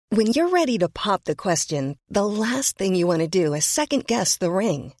When you're ready to pop the question, the last thing you want to do is second-guess the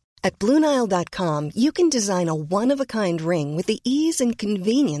ring. At BlueNile.com, you can design a one-of-a-kind ring with the ease and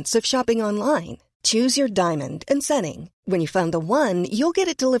convenience of shopping online. Choose your diamond and setting. When you find the one, you'll get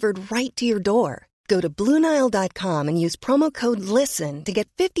it delivered right to your door. Go to BlueNile.com and use promo code LISTEN to get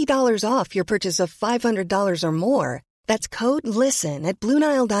 $50 off your purchase of $500 or more. That's code LISTEN at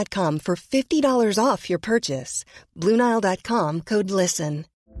BlueNile.com for $50 off your purchase. BlueNile.com, code LISTEN.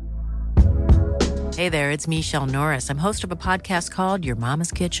 Hey there, it's Michelle Norris. I'm host of a podcast called Your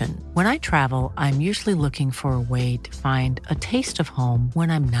Mama's Kitchen. When I travel, I'm usually looking for a way to find a taste of home when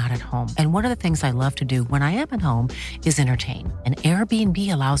I'm not at home. And one of the things I love to do when I am at home is entertain. And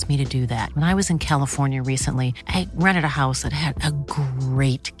Airbnb allows me to do that. When I was in California recently, I rented a house that had a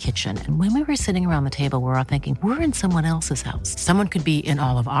great kitchen. And when we were sitting around the table, we were all thinking, we're in someone else's house. Someone could be in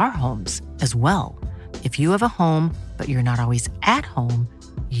all of our homes as well. If you have a home, but you're not always at home,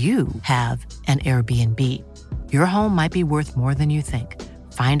 you have an Airbnb. Your home might be worth more than you think.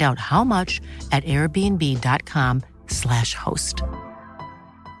 Find out how much at airbnb.com/host.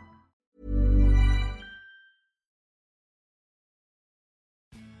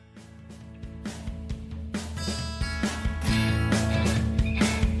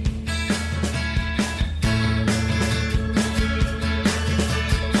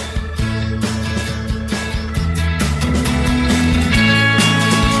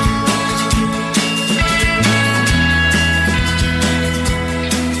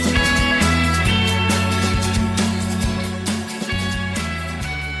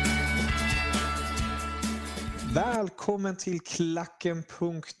 Välkommen till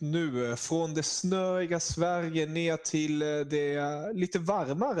Klacken.nu. Från det snöiga Sverige ner till det lite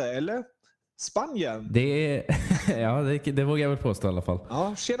varmare, eller? Spanien. Ja, det vågar jag väl påstå i alla fall.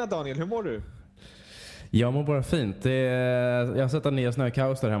 Ja, tjena Daniel, hur mår du? Jag mår bara fint. Jag har sett en nya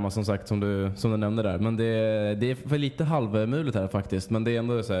snökaos där hemma som sagt, som du nämnde där. Men det är för lite halvmuligt här faktiskt. Men det är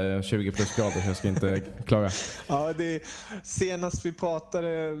ändå så här 20 plus grader så jag ska inte klaga. Ja, senast vi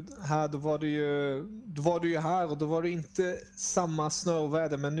pratade här då var du ju här och då var det inte samma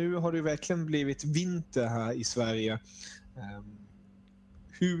snöväder. Men nu har det verkligen blivit vinter här i Sverige.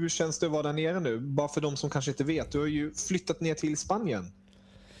 Hur känns det att vara där nere nu? Bara för de som kanske inte vet. Du har ju flyttat ner till Spanien.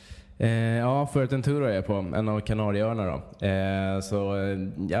 Ja, Fuerteventura är jag på, en av Kanarieöarna då. Så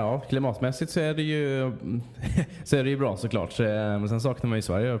ja, klimatmässigt så är det ju bra såklart. Men sen saknar man ju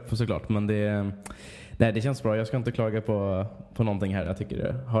Sverige såklart. Men det känns bra. Jag ska inte klaga på någonting här. Jag tycker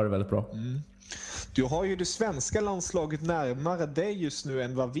det har det väldigt bra. Mm. Du har ju det svenska landslaget närmare dig just nu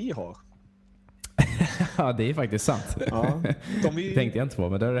än vad vi har. Ja, det är faktiskt sant. Ja, tänkte jag inte på,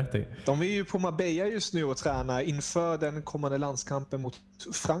 men det är rätt i. De är ju på Marbella just nu och tränar inför den kommande landskampen mot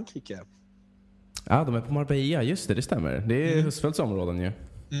Frankrike. Ja, de är på Marbella, just det stämmer. Det är Husfeldts områden ju.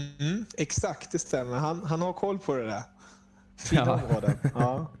 Exakt, det stämmer. Han har koll på det där. Fina områden.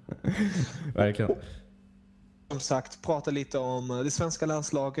 Ja. Verkligen. Som sagt, prata lite om det svenska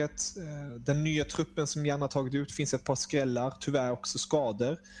landslaget, den nya truppen som gärna tagit ut. Det finns ett par skrällar, tyvärr också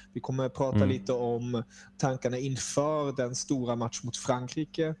skador. Vi kommer att prata lite om tankarna inför den stora match mot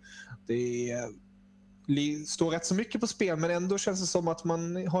Frankrike. Det står rätt så mycket på spel, men ändå känns det som att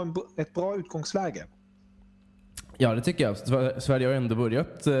man har ett bra utgångsläge. Ja, det tycker jag. Sverige har ändå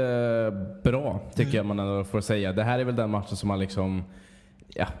börjat bra, tycker jag man ändå får säga. Det här är väl den matchen som man liksom...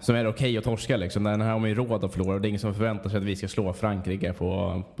 Ja, som är okej att torska liksom. Den här har man ju råd att förlora och det är ingen som förväntar sig att vi ska slå Frankrike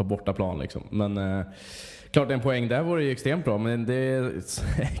på bortaplan liksom. Men klart en poäng där vore ju extremt bra, men det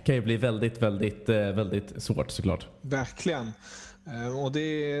kan ju bli väldigt, väldigt, väldigt svårt såklart. Verkligen. Och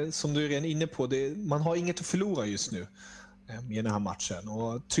det är som du är redan inne på, man har inget att förlora just nu i den här matchen.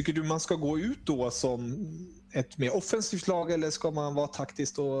 Och tycker du man ska gå ut då som ett mer offensivt lag eller ska man vara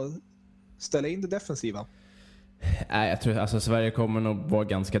taktiskt och ställa in det defensiva? Nej, jag tror alltså Sverige kommer nog vara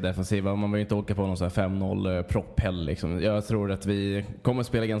ganska defensiva. Man vill inte åka på någon sån här 5-0 propphäll liksom. Jag tror att vi kommer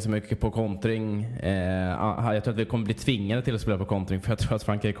spela ganska mycket på kontring. Jag tror att vi kommer bli tvingade till att spela på kontring, för jag tror att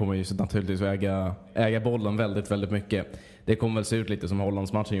Frankrike kommer ju naturligtvis äga bollen väldigt, väldigt mycket. Det kommer väl se ut lite som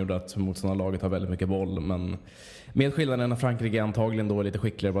Hollandsmatchen gjorde, att motståndarlaget har väldigt mycket boll, men med skillnaden att Frankrike antagligen då är lite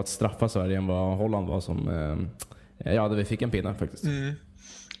skickligare på att straffa Sverige än vad Holland var, som där vi fick en pinne faktiskt.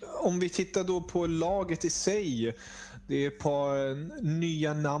 Om vi tittar då på laget i sig, det är ett par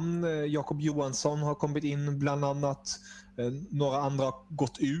nya namn. Jakob Johansson har kommit in bland annat. Några andra har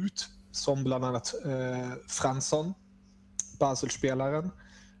gått ut, som bland annat Fransson, Basel-spelaren.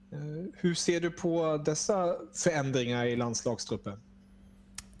 Hur ser du på dessa förändringar i landslagstruppen?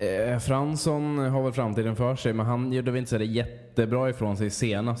 Fransson har väl framtiden för sig, men han gjorde väl inte så det jättebra ifrån sig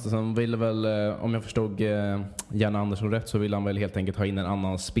senast. Sen ville väl, om jag förstod Jan Andersson rätt, så ville han väl helt enkelt ha in en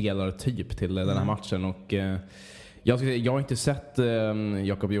annan spelartyp till den här matchen. Och jag har inte sett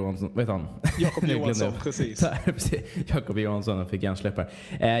Jakob Johansson, vet han? Jakob Johansson, precis. Jakob Johansson fick hjärnsläpp här.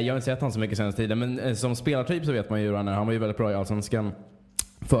 Jag har inte sett han så mycket senaste tiden, men som spelartyp så vet man ju hur han är. Han var ju väldigt bra i Allsvenskan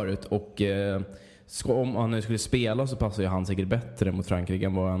förut, och om han nu skulle spela så passar ju han säkert bättre mot Frankrike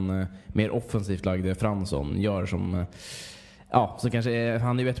än vad en mer offensivt lagd Fransson gör, som så kanske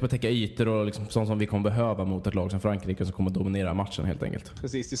han är bättre på att täcka ytor och liksom sånt som vi kommer behöva mot ett lag som Frankrike som kommer dominera matchen helt enkelt.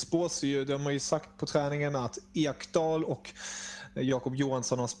 Precis, det spås ju, de har ju sagt på träningen att Ekdal och Jakob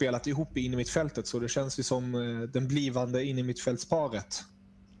Johansson har spelat ihop i innermittfältet, så det känns ju som den blivande innermittfältsparet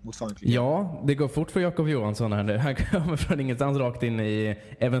mot Frankrike. Ja, det går fort för Jakob Johansson här nu. Han kommer från ingenstans rakt in i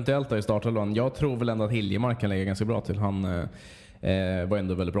eventuellt i startelvan. Jag tror väl ändå att Hiljemark kan lägga ganska bra till. Han var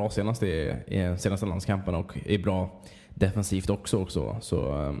ändå väldigt bra senast i senaste landskampen och är bra defensivt också.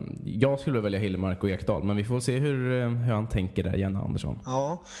 Så jag skulle välja Hiljemark och Ekdal, men vi får se hur han tänker där, Jan Andersson.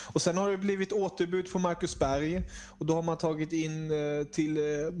 Ja, och sen har det blivit återbud på Marcus Berg, och då har man tagit in till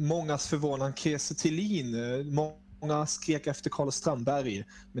mångas förvånan Kiese Thelin. Många skrek efter Carlos Strandberg,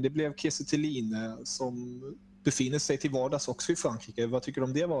 men det blev Kiese Thelin som befinner sig till vardags också i Frankrike. Vad tycker du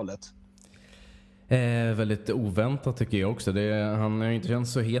om det valet? Väldigt oväntat tycker jag också. Han har ju inte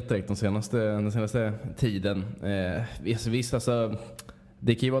känts så het direkt den senaste tiden. Visst, alltså,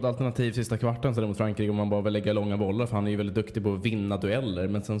 det kan ju vara ett alternativ sista kvarten så mot Frankrike om man bara vill lägga långa bollar, för han är ju väldigt duktig på att vinna dueller.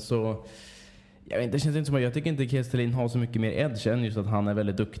 Men sen så, jag vet inte, det känns inte som att jag tycker inte Kiese Thelin har så mycket mer edge än just att han är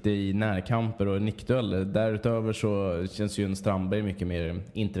väldigt duktig i närkamper och nickdueller. Därutöver så känns ju en Strandberg mycket mer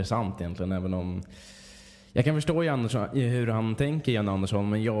intressant egentligen, även om jag kan förstå hur han tänker, Jan Andersson,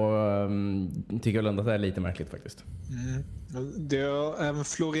 men jag tycker väl ändå att det är lite märkligt faktiskt. Det har även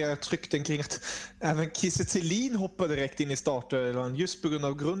florerat rykten kring att även Kiese Thelin hoppar direkt in i starten, just på grund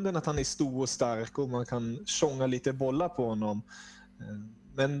av grunden att han är stor och stark och man kan tjonga lite bollar på honom.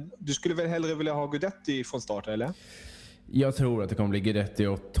 Men du skulle väl hellre vilja ha Guidetti från start, eller? Jag tror att det kommer bli Guidetti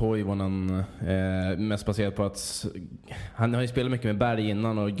och Toivonen, mest baserat på att han har ju spelat mycket med Berg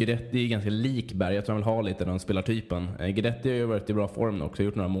innan, och Guidetti är ganska lik Berg. Jag tror han vill ha lite den spelartypen. Guidetti har ju varit i bra form också,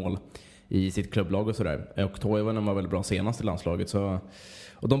 gjort några mål i sitt klubblag och sådär. Och Toivonen var väldigt bra senast i landslaget, så,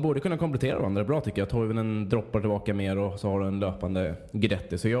 och de borde kunna komplettera varandra bra tycker jag. Toivonen droppar tillbaka mer och så har du en löpande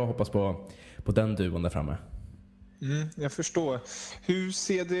Guidetti, så jag hoppas på den duon där framme. Jag förstår. Hur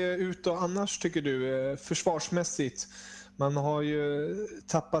ser det ut då annars tycker du, försvarsmässigt? Man har ju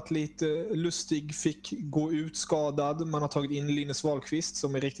tappat lite. Lustig fick gå ut skadad. Man har tagit in Linus Wahlqvist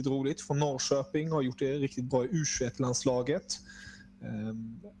som är riktigt roligt från Norrköping, har gjort det riktigt bra i U21-landslaget.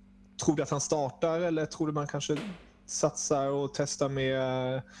 Tror du att han startar, eller tror du man kanske satsar och testar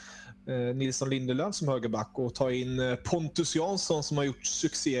med Nilsson Lindelöf som högerback och tar in Pontus Jansson som har gjort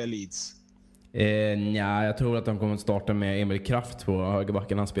succé i Leeds? Jag tror att de kommer att starta med Emil Kraft på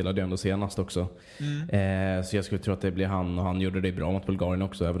högerbacken. Han spelade ju ändå senast också. Så jag skulle tro att det blir han, och han gjorde det bra mot Bulgarien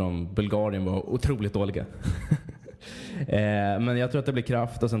också, även om Bulgarien var otroligt dåliga. Men jag tror att det blir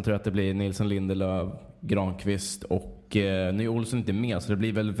Kraft, och sen tror jag att det blir Nilsson Lindelöf, Granqvist och nu är Olsson inte med, så det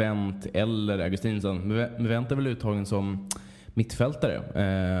blir väl Wendt eller Augustinsson. Men Wendt är väl uttagen som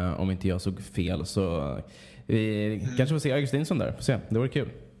mittfältare, om inte jag såg fel. Så vi kanske får se Augustinsson där. Får se. Det vore kul.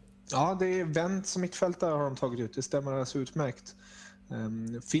 Ja, det är Wendt som mittfältare har de tagit ut. Det stämmer alltså utmärkt.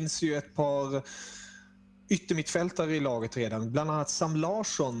 Finns ju ett par yttermittfältare i laget redan. Bland annat Sam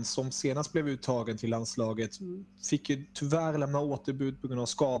Larsson som senast blev uttagen till landslaget. Fick ju tyvärr lämna återbud på grund av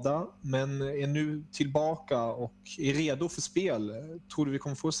skada, men är nu tillbaka och är redo för spel. Tror du vi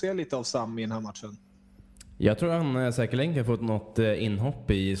kommer få se lite av Sam i den här matchen? Jag tror han säkerligen kan få något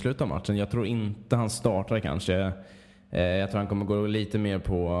inhopp i slutet av matchen. Jag tror inte han startar kanske. Jag tror han kommer gå lite mer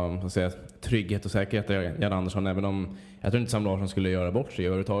på trygghet och säkerhet, Jan Andersson, även om jag tror inte Sam Larsson skulle göra bort sig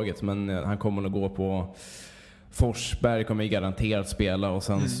överhuvudtaget, men han kommer att gå på Forsberg, kommer ju garanterat spela, och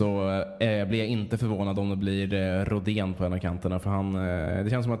sen så blir jag inte förvånad om det blir Rodén på en av kanterna, för det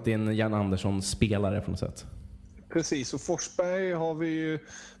känns som att det är en Jan Andersson spelare på något sätt. Precis, och Forsberg har vi ju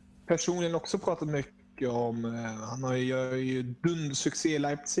personligen också pratat mycket om. Han har ju dundsuccé i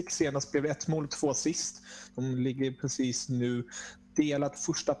Leipzig, senast blev 1 mål 2 assist. De ligger precis nu delat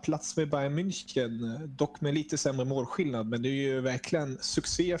första plats med Bayern München, dock med lite sämre målskillnad, men det är ju verkligen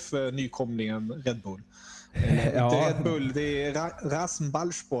succé för nykomlingen Red Bull. Inte Red Bull, det är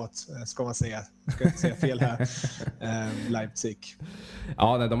Rasenballsport ska man säga. Jag ska inte säga fel här. Leipzig.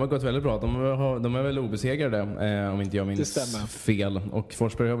 Ja, nej, de har gått väldigt bra. De är väl obesegrade om inte jag minns fel. Och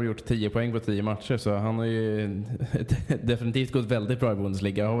Forsberg har väl gjort 10 poäng på 10 matcher, så han har ju definitivt gått väldigt bra i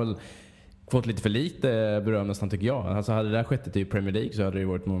Bundesliga. Har väl fått lite för lite beröm nästan, tycker jag. Alltså hade det där skett i Premier League så hade det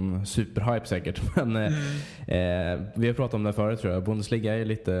varit någon superhype säkert. Men vi har pratat om det förut, tror jag. Bundesliga är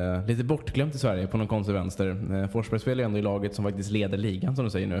lite bortglömt i Sverige på någon konstig vänster. Forsberg spelar ändå i laget som faktiskt leder ligan, som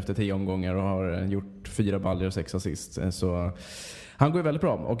du säger nu, efter 10 omgångar och har gjort 4 baller och 6 assist. Så han går ju väldigt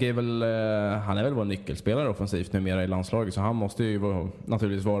bra och han är väl vår nyckelspelare offensivt numera i landslaget, så han måste ju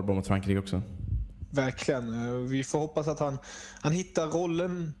naturligtvis vara bra mot Frankrike också. Verkligen. Vi får hoppas att han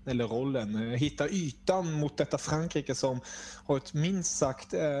hittar hittar ytan mot detta Frankrike som har ett minst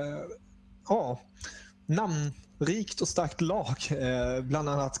sagt namnrikt och starkt lag. Bland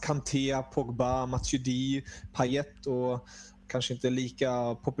annat Kanté, Pogba, Matuidi, Payet och kanske inte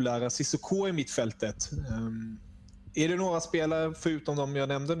lika populära Sissoko i mittfältet. Är det några spelare förutom de jag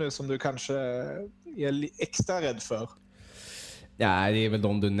nämnde nu som du kanske är extra rädd för? Ja, det är väl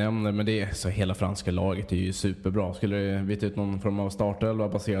de du nämner, men det är så hela franska laget är ju superbra. Skulle det byta ut någon form av startelva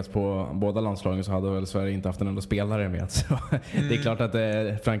baserat på båda landslagen så hade väl Sverige inte haft en enda spelare med. Så det är klart att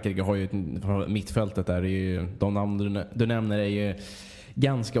Frankrike har ju mittfältet där, är ju, de namn du nämner är ju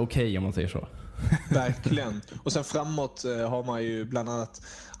ganska okej om man säger så. Verkligen. Och sen framåt har man ju bland annat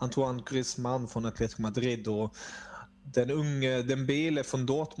Antoine Griezmann från Atletico Madrid och den unge Dembele från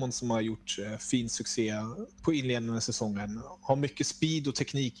Dortmund som har gjort fin succé på inledande säsongen. Har mycket speed och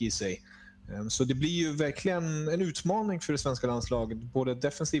teknik i sig. Så det blir ju verkligen en utmaning för det svenska landslaget, både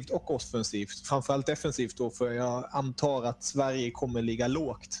defensivt och offensivt. Framförallt defensivt då, för jag antar att Sverige kommer ligga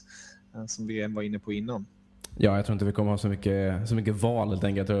lågt, som vi var inne på innan. Ja, jag tror inte vi kommer ha så mycket val helt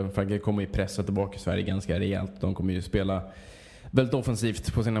enkelt. Jag tror Frankrike kommer ju pressa tillbaka Sverige ganska rejält. De kommer ju spela väldigt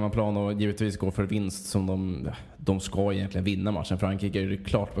offensivt på sin hemmaplan och givetvis gå för vinst som de ska egentligen vinna matchen. Frankrike är det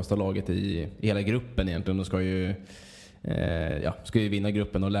klart bästa laget i hela gruppen egentligen. De ska ju vinna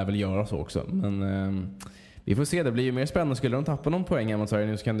gruppen och lär väl göra så också. Men vi får se, det blir ju mer spännande. Skulle de tappa någon poäng mot Sverige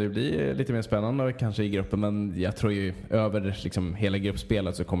nu så kan det bli lite mer spännande kanske i gruppen. Men jag tror ju över liksom hela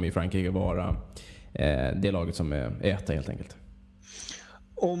gruppspelet så kommer ju Frankrike vara det laget som är etta helt enkelt.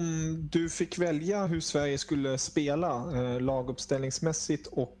 Om du fick välja hur Sverige skulle spela laguppställningsmässigt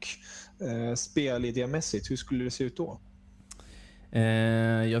och spelidémässigt, hur skulle det se ut då?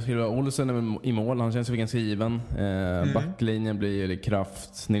 Jag skulle vara Olsen i mål, han känns ju ganska given. Backlinjen blir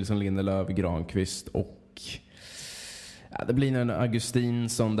Kraft, Nilsson, Lindelöf, Granqvist och det blir en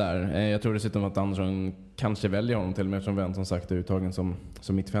Augustinsson där. Jag tror dessutom att Andersson kanske väljer honom till och med, eftersom Wendt som sagt är uttagen som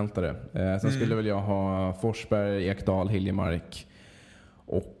mittfältare. Sen skulle väl jag ha Forsberg, Ekdal, Hiljemark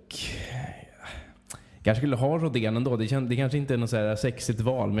och kanske skulle ha Rodén ändå. Det kanske inte är något så här sexigt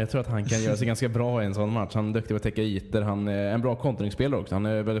val, men jag tror att han kan göra sig ganska bra i en sån match. Han är duktig på att täcka ytor. Han är en bra kontringsspelare också. Han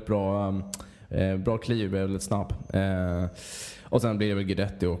är väldigt bra kliv, väldigt snabb. Och sen blir det väl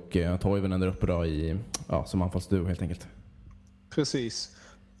Guidetti och Toivonen där uppe då som anfallsduo helt enkelt. Precis.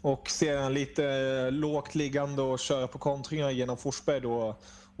 Och ser han lite lågt liggande och köra på kontringar genom Forsberg då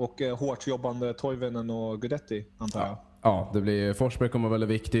och hårt jobbande Toivonen och Guidetti, antar jag. Ja, det blir Forsberg kommer väldigt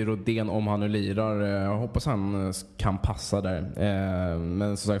viktig. Rodén om han nu lirar. Jag hoppas han kan passa där.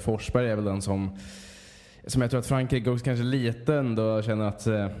 Men som sagt, Forsberg är väl den som jag tror att Frankrike också kanske lite ändå känner att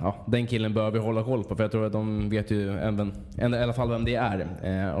den killen bör vi hålla koll på. För jag tror att de vet ju i alla fall vem det är.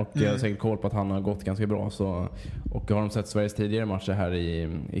 Och jag har säkert koll på att han har gått ganska bra. Och har de sett Sveriges tidigare matcher här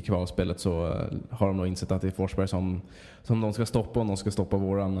i kvalspelet så har de nog insett att det är Forsberg som de ska stoppa om de ska stoppa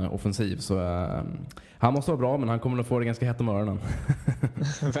våran offensiv. Så han måste vara bra, men han kommer nog få det ganska hett om öronen.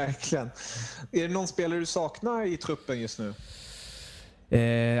 Verkligen. Är det någon spelare du saknar i truppen just nu?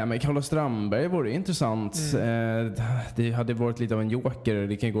 Men Carlos Strandberg vore intressant. Det hade varit lite av en joker.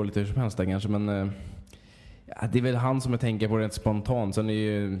 Det kan ju gå lite hur som helst där kanske, men det är väl han som jag tänker på rent spontant. Sen är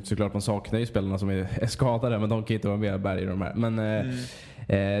ju såklart man saknar ju spelarna som är skadade, men de kan inte vara med och bärga de här. Men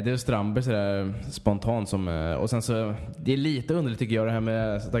det är Strandberg sådär spontant som, och sen så det är lite underligt tycker jag det här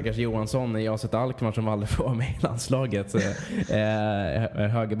med stackars Johansson i AZ Alkmaar som aldrig får med i landslaget.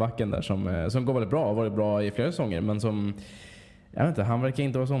 Högerbacken där som går väldigt bra, har varit bra i flera säsonger, men som jag vet inte, han verkar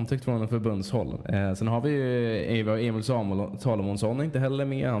inte vara så omtyckt från en förbundshåll. Sen har vi ju Emil Salomonsson inte heller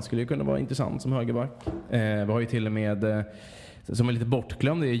med. Han skulle ju kunna vara intressant som högerback. Vi har ju till och med som är lite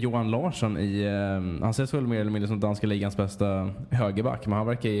bortglömd, det är Johan Larsson han ses väl mer eller mindre som danska ligans bästa högerback, men han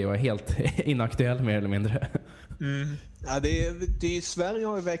verkar ju vara helt inaktuell mer eller mindre. Ja, Sverige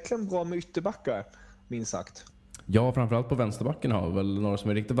har ju verkligen bra med ytterbackar, minst sagt. Ja, framförallt på vänsterbacken har vi väl några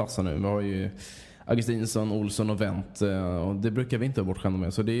som är riktigt vassa nu. Vi har ju Augustinsson, Olsson och Wendt. Och det brukar vi inte ha bortskämda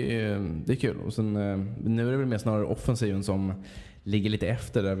med, så det är kul. Och sen, nu är det väl mer snarare offensiven som ligger lite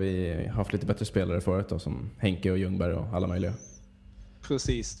efter, där vi haft lite bättre spelare förut då, som Henke och Ljungberg och alla möjliga.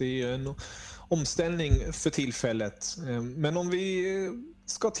 Precis, det är ju en omställning för tillfället. Men om vi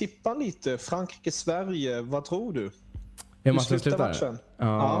ska tippa lite, Frankrike-Sverige, vad tror du? Hur matchen slutar? Matchen?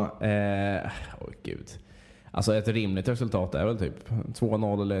 Gud. Alltså ett rimligt resultat är väl typ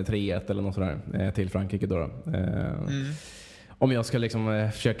 2-0 eller 3-1 eller något sådär till Frankrike då. Om jag ska liksom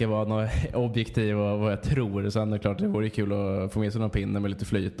försöka vara något objektiv och vad jag tror, så är det klart det vore kul att få med sig någon pinne med lite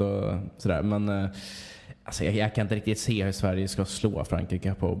flyt och sådär. Men alltså jag kan inte riktigt se hur Sverige ska slå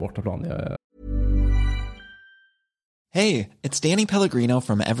Frankrike på bortaplan. Hey, it's Danny Pellegrino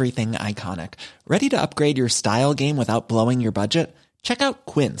from Everything Iconic. Ready to upgrade your style game without blowing your budget? Check out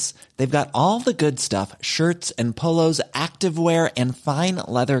Quince. They've got all the good stuff, shirts and polos, activewear and fine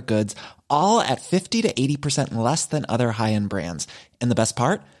leather goods, all at 50 to 80% less than other high-end brands. And the best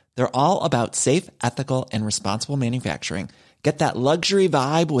part? They're all about safe, ethical and responsible manufacturing. Get that luxury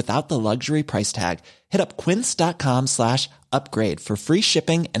vibe without the luxury price tag. Hit up quince.com/upgrade for free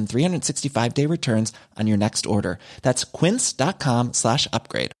shipping and 365-day returns on your next order. That's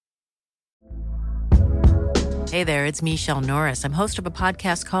quince.com/upgrade. Hey there, it's Michelle Norris. I'm host of a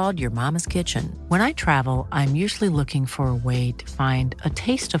podcast called Your Mama's Kitchen. When I travel, I'm usually looking for a way to find a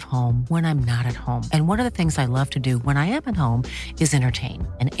taste of home when I'm not at home. And one of the things I love to do when I am at home is entertain.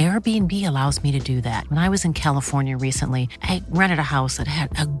 And Airbnb allows me to do that. When I was in California recently, I rented a house that had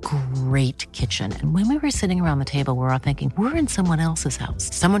a great kitchen. And when we were sitting around the table, we were all thinking, we're in someone else's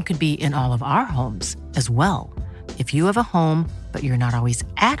house. Someone could be in all of our homes as well. If you have a home, but you're not always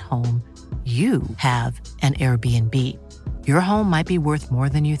at home, you have an Airbnb. Your home might be worth more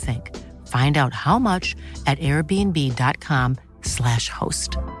than you think. Find out how much at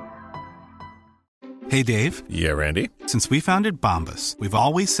airbnb.com/host. Hey, Dave. Yeah, Randy. Since we founded Bombas, we've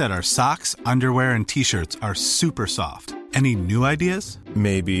always said our socks, underwear, and T-shirts are super soft. Any new ideas?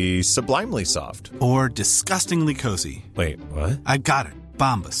 Maybe sublimely soft. Or disgustingly cozy. Wait, what? I got it.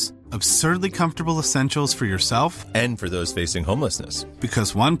 Bombas. Absurdly comfortable essentials for yourself and for those facing homelessness.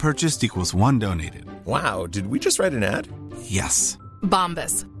 Because one purchased equals one donated. Wow, did we just write an ad? Yes.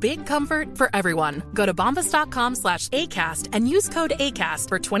 Bombas. Big comfort for everyone. Go to bombas.com/ACAST and use code ACAST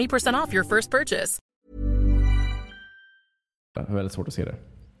for 20% off your first purchase. Det är väldigt svårt att se det.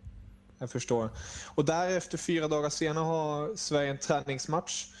 Jag förstår. Och därefter 4 dagar senare har Sverige en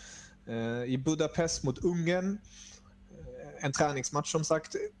träningsmatch i Budapest mot Ungern. En träningsmatch som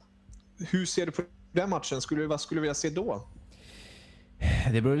sagt. Hur ser du på den matchen? Vad skulle du vilja se då?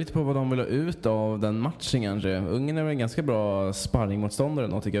 Det beror lite på vad de vill ha ut av den matchen kanske. Ungern är väl en ganska bra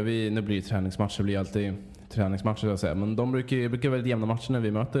sparringmotståndare tycker jag. Nu blir det träningsmatcher, blir alltid träningsmatcher så att säga. Men de brukar väldigt jämna matcher när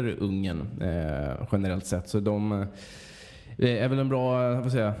vi möter Ungern generellt sett. Så de är väl en bra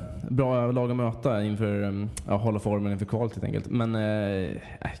lag att möta inför hålla formen inför kvalet helt enkelt. Men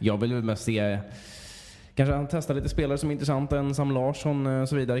jag vill väl mest se kanske han testar lite spelare som är intressanta, en Sam Larsson och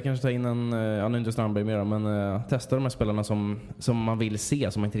så vidare. Kanske ta in en inte Strandberg mer, men testa de här spelarna som man vill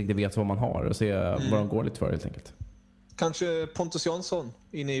se, som man inte riktigt vet vad man har, och se vad de går lite för helt enkelt. Kanske Pontus Jansson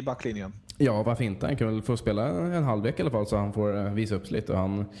inne i backlinjen? Ja, varför inte? Han kan väl få spela en halvlek i alla fall, så han får visa upp sig lite. Och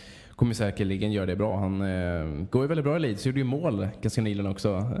han kommer säkerligen göra det bra. Han går ju väldigt bra i Leeds, gjorde ju mål ganska nyligen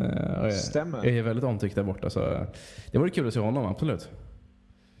också. Stämmer. Är väldigt omtyckt där borta, så det vore kul att se honom, absolut.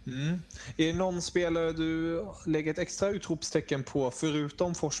 Är det någon spelare du lägger ett extra utropstecken på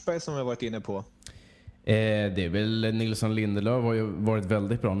förutom Forsberg som vi har varit inne på? Det är väl Nilsson Lindelöf har ju varit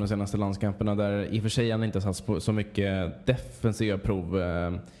väldigt bra de senaste landskamperna, där i och för sig han inte satt på så mycket defensiva prov.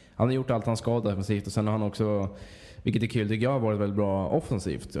 Han har gjort allt han ska defensivt, och sen har han också, vilket är kul tycker jag, varit väldigt bra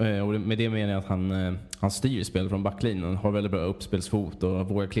offensivt. Och med det menar jag att han styr spel från backlinjen, har väldigt bra uppspelsfot och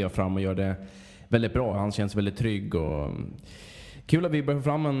vågar kliva fram och gör det väldigt bra. Han känns väldigt trygg och kul att vi börjar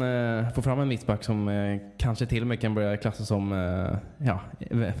få fram en mittback som kanske till och med kan börja klassa som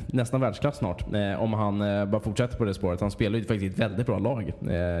nästan världsklass snart. Om han bara fortsätter på det spåret. Han spelar ju faktiskt ett väldigt bra lag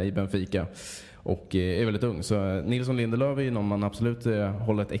i Benfica och är väldigt ung. Så Nilsson Lindelöf är ju någon man absolut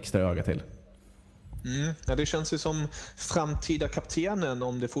håller ett extra öga till. Ja, det känns ju som framtida kaptenen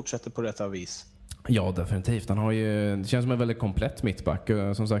om det fortsätter på detta vis. Ja, definitivt. Det känns som en väldigt komplett mittback.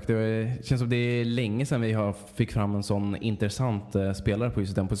 Som sagt, det känns som det är länge sedan vi fick fram en sån intressant spelare på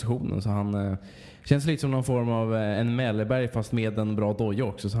just den positionen. Så han känns lite som någon form av en Melleberg fast med en bra dojo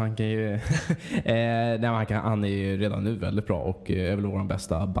också. Så han kan ju han är ju redan nu väldigt bra och är väl vår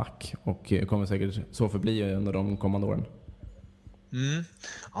bästa back. Och kommer säkert så förbli under de kommande åren.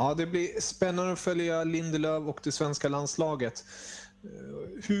 Ja, det blir spännande att följa Lindelöf och det svenska landslaget.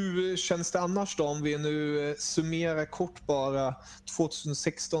 Hur känns det annars då om vi nu summerar kort bara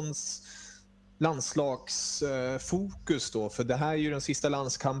 2016s landslagsfokus då? För det här är ju de sista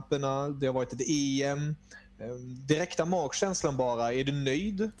landskamperna, det har varit ett EM. Direkta magkänslan bara, är du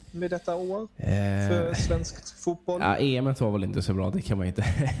nöjd med detta år för svensk fotboll? Ja, EMet var väl inte så bra, det kan man inte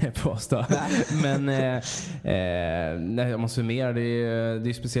påstå. Men om man summerar, det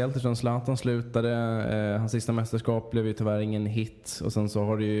är speciellt eftersom Zlatan slutade. Hans sista mästerskap blev ju tyvärr ingen hit. Och sen så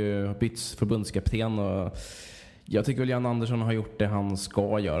har det ju bytts förbundskapten och jag tycker väl Jan Andersson har gjort det han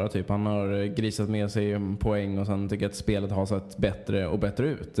ska göra. Typ. Han har grisat med sig en poäng och sen tycker jag att spelet har sett bättre och bättre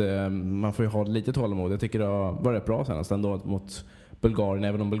ut. Man får ju ha lite tålamod. Jag tycker det har varit bra senast ändå mot Bulgarien,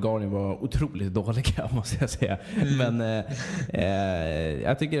 även om Bulgarien var otroligt dåliga måste jag säga. Men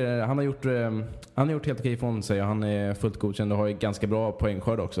jag tycker han har gjort helt okej ifrån sig och han är fullt godkänd och har ju ganska bra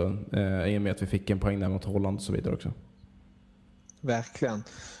poängskörd också. I och med att vi fick en poäng där mot Holland och så vidare också. Verkligen.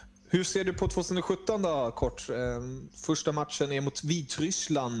 Hur ser du på 2017 då, kort? Första matchen är mot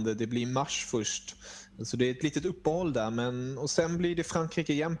Vitryssland. Det blir mars först. Så det är ett litet uppehåll där. Och sen blir det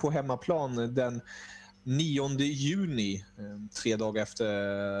Frankrike igen på hemmaplan den 9 juni. 3 dagar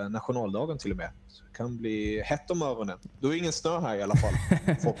efter nationaldagen till och med. Så det kan bli hett om öronen. Då är ingen snö här i alla fall,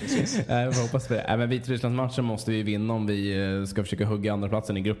 förhoppningsvis. Jag hoppas på det. Men Vitrysslandsmatchen måste vi vinna om vi ska försöka hugga andra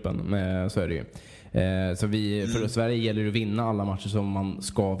platsen i gruppen. Så är det ju. Så för Sverige gäller det att vinna alla matcher som man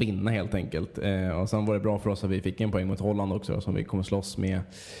ska vinna helt enkelt. Och sen var det bra för oss att vi fick en poäng mot Holland också som vi kommer slåss med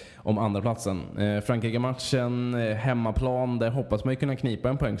om andra platsen. Frankrike-matchen, hemmaplan, där hoppas man ju kunna knipa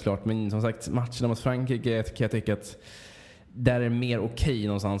en poäng klart. Men som sagt, matcherna mot Frankrike kan jag tycka att där är mer okej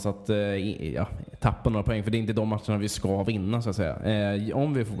någonstans att tappa några poäng. För det är inte de matcherna vi ska vinna så att säga.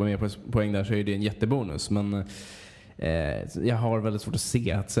 Om vi får gå med på poäng där så är det en jättebonus. Men jag har väldigt svårt att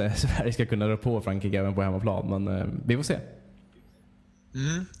se att Sverige ska kunna rå på Frankrike även på hemmaplan. Men vi får se.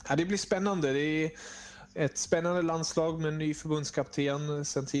 Ja, det blir spännande. Det är ett spännande landslag med en ny förbundskapten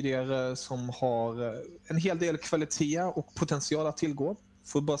sen tidigare som har en hel del kvalitet och potential att tillgå.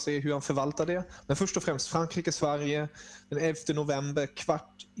 Får bara se hur han förvaltar det. Men först och främst Frankrike-Sverige den 11 november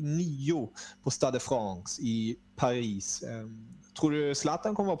 8:45 på Stade de France i Paris. Tror du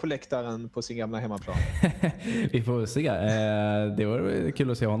Zlatan kommer vara på läktaren på sin gamla hemmaplan? Vi får se. Det var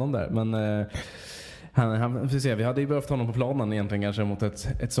kul att se honom där. Men han får se. Vi hade ju behövt honom på planen egentligen kanske mot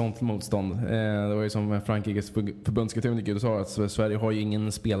ett sånt motstånd. Det var ju som Frankrikes förbundskapten sa att Sverige har ju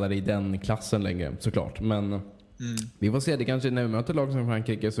ingen spelare i den klassen längre såklart. Men vi får se. Det kanske när vi möter lag som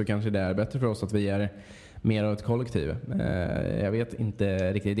Frankrike så kanske det är bättre för oss att vi är mer av ett kollektiv. Jag vet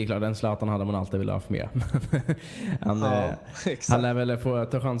inte riktigt. Det är klart, den Zlatan hade man alltid velat ha med. Han lär väl få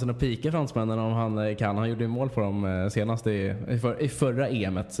ta chansen att pika fransmännen om han kan. Han gjorde ju mål för dem senast i förra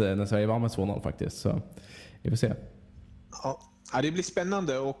EMet när Sverige var med 2-0 faktiskt. Så vi får se. Ja, det blir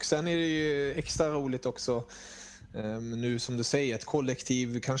spännande. Och sen är det ju extra roligt också. Nu som du säger, ett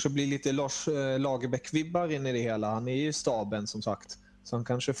kollektiv kanske blir lite Lars Lagerbäck-vibbar in i det hela. Han är ju staben som sagt. Så han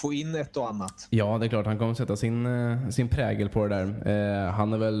kanske får in ett och annat. Ja, det är klart. Han kommer sätta sin prägel på det där.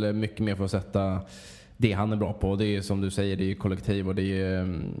 Han är väl mycket mer för att sätta det han är bra på. Det är som du säger, det är kollektiv och det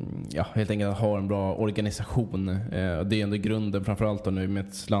är helt enkelt att ha en bra organisation. Det är ändå grunden framförallt nu med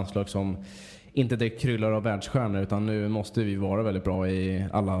ett landslag som inte det kryllar av världsstjärnor, utan nu måste vi vara väldigt bra i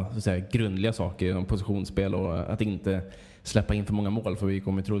alla så att säga, grundliga saker om positionsspel och att inte släppa in för många mål, för vi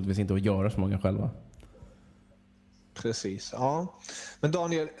kommer troligtvis inte att göra så många själva. Precis, ja. Men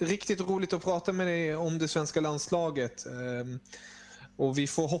Daniel, riktigt roligt att prata med dig om det svenska landslaget. Och vi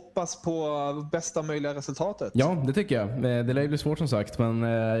får hoppas på bästa möjliga resultatet. Ja, det tycker jag. Det lär bli svårt som sagt, men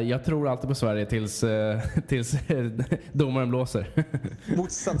jag tror alltid på Sverige tills domaren blåser.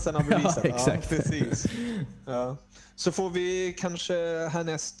 Motsatsen har bevisat. Ja, exakt. Ja, precis. Ja. Så får vi kanske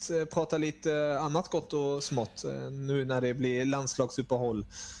härnäst prata lite annat gott och smått nu när det blir landslagsuppehåll.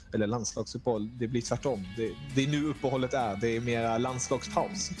 Eller landslagsuppehåll, det blir tvärtom. Det är nu uppehållet är. Det är mera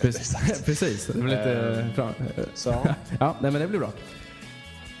landslagspaus. Precis. Det blir lite så. Ja, nej, men det blir bra.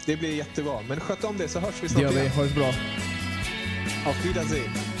 Det blir jättebra. Men sköt om det så hörs vi snart. Det gör vi. Ha det bra. Auf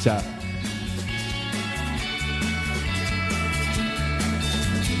Wiedersehen. Tja.